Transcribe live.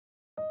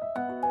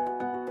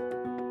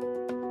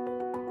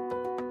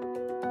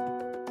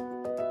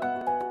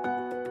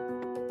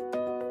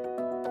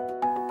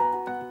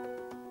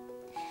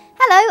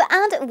Hello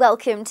and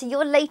welcome to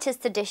your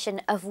latest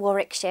edition of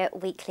Warwickshire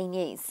Weekly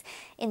News.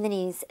 In the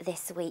news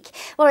this week,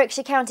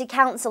 Warwickshire County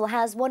Council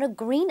has won a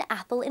Green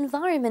Apple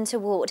Environment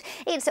Award.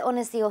 It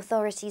honours the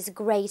authority's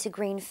grey to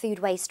green food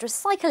waste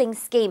recycling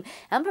scheme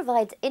and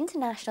provides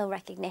international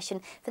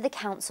recognition for the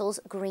council's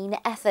green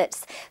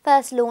efforts.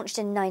 First launched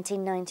in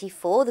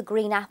 1994, the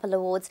Green Apple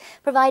Awards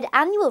provide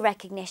annual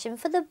recognition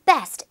for the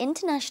best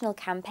international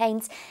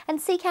campaigns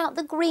and seek out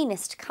the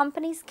greenest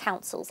companies,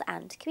 councils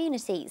and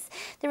communities.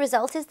 The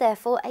result is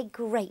therefore a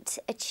great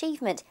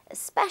achievement,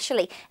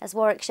 especially as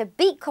Warwickshire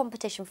beat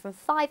competition from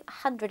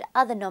 500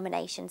 other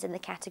nominations in the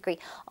category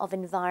of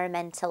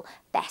environmental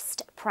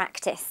best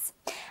practice.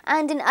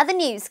 And in other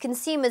news,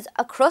 consumers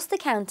across the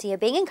county are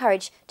being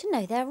encouraged to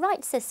know their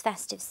rights this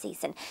festive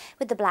season.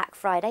 With the Black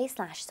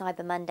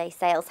Friday/Cyber Monday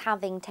sales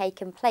having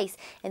taken place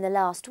in the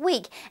last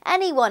week,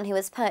 anyone who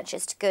has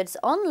purchased goods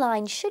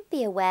online should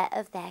be aware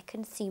of their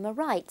consumer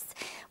rights.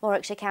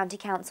 Warwickshire County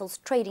Council's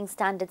Trading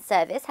Standards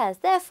Service has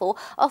therefore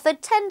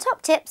offered 10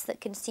 top tips that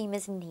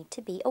consumers need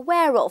to be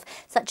aware of,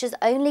 such as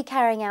only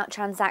carrying out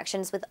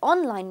transactions with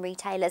online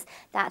retailers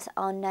that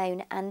are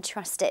known and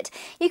trusted.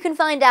 You can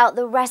find out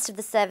the rest of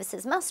the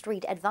service's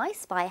must-read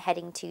advice by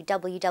heading to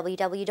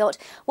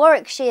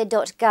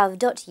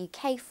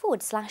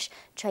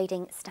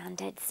www.warwickshire.gov.uk/trading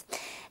standards.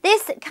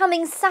 This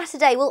coming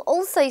Saturday will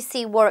also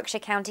see Warwickshire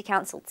County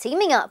Council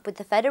teaming up with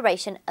the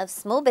Federation of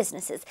Small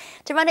Businesses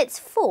to run its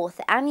 4th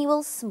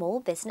annual Small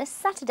Business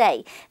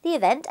Saturday. The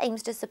event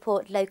aims to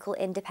support local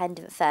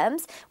independent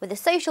firms, with a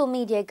social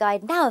media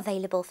guide now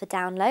available for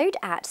download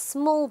at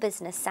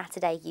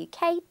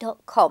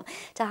smallbusinesssaturdayuk.com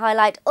to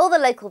highlight all the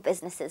local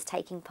businesses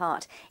taking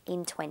part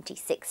in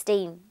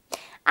 2016.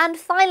 And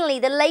finally,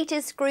 the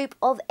latest group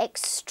of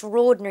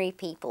extraordinary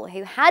people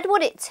who had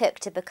what it took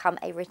to become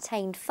a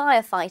retained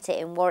firefighter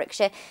in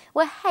Warwickshire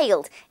were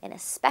hailed in a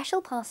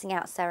special passing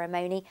out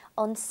ceremony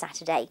on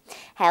Saturday.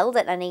 Held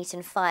at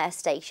Nuneaton Fire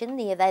Station,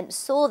 the event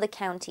saw the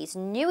county's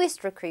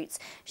newest recruits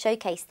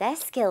showcase their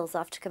skills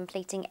after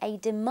completing a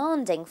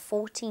demanding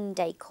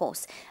 14-day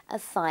course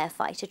of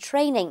firefighter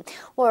training.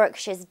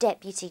 Warwickshire's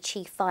Deputy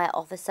Chief Fire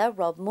Officer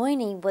Rob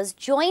Moyney was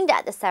joined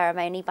at the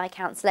ceremony by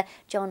Councillor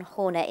John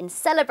Horner in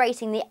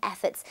celebrating the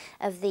efforts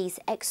of these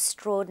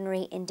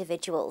extraordinary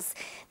individuals.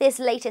 This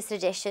latest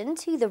addition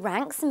to the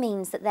ranks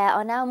means that there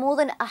are now more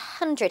than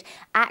 100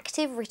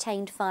 active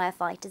retained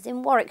firefighters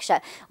in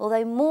Warwickshire,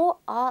 although more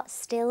are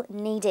still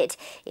needed.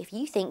 If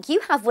you think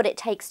you have what it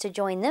takes to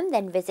join them,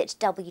 then visit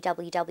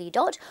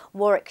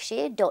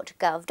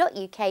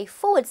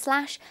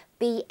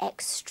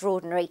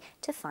www.warwickshire.gov.uk/be-extraordinary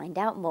to find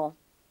out more.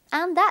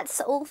 And that's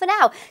all for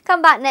now.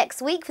 Come back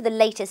next week for the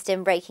latest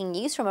in breaking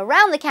news from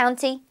around the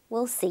county.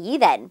 We'll see you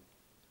then.